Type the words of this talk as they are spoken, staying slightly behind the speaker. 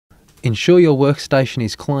Ensure your workstation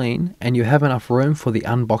is clean and you have enough room for the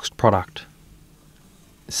unboxed product.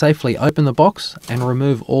 Safely open the box and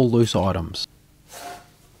remove all loose items.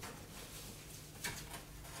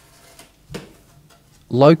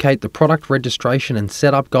 Locate the product registration and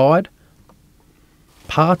setup guide,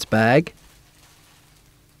 parts bag,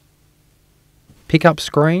 pickup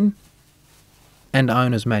screen, and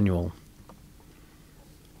owner's manual.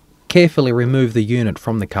 Carefully remove the unit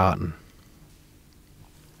from the carton.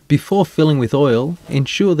 Before filling with oil,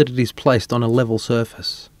 ensure that it is placed on a level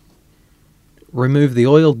surface. Remove the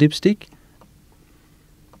oil dipstick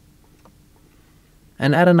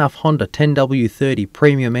and add enough Honda 10W30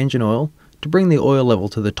 premium engine oil to bring the oil level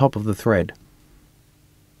to the top of the thread.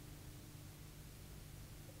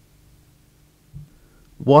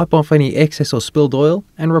 Wipe off any excess or spilled oil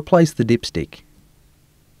and replace the dipstick.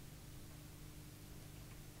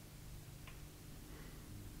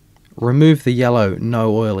 Remove the yellow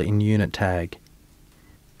 "No oil in unit" tag.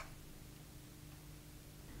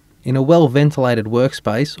 In a well-ventilated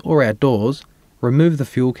workspace or outdoors, remove the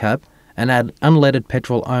fuel cap and add unleaded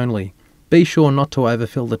petrol only. Be sure not to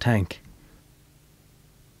overfill the tank.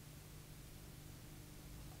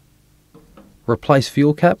 Replace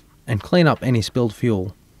fuel cap and clean up any spilled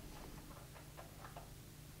fuel.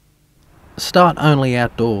 Start only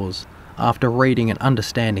outdoors after reading and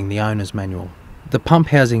understanding the owner's manual. The pump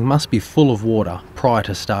housing must be full of water prior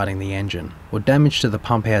to starting the engine, or damage to the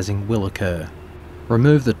pump housing will occur.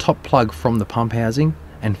 Remove the top plug from the pump housing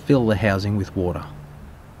and fill the housing with water.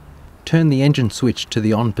 Turn the engine switch to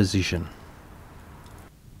the on position.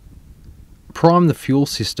 Prime the fuel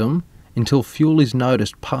system until fuel is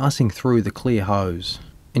noticed passing through the clear hose.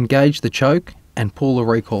 Engage the choke and pull the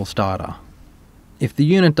recoil starter. If the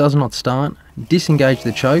unit does not start, disengage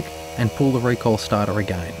the choke and pull the recoil starter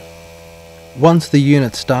again. Once the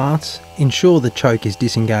unit starts, ensure the choke is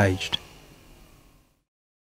disengaged.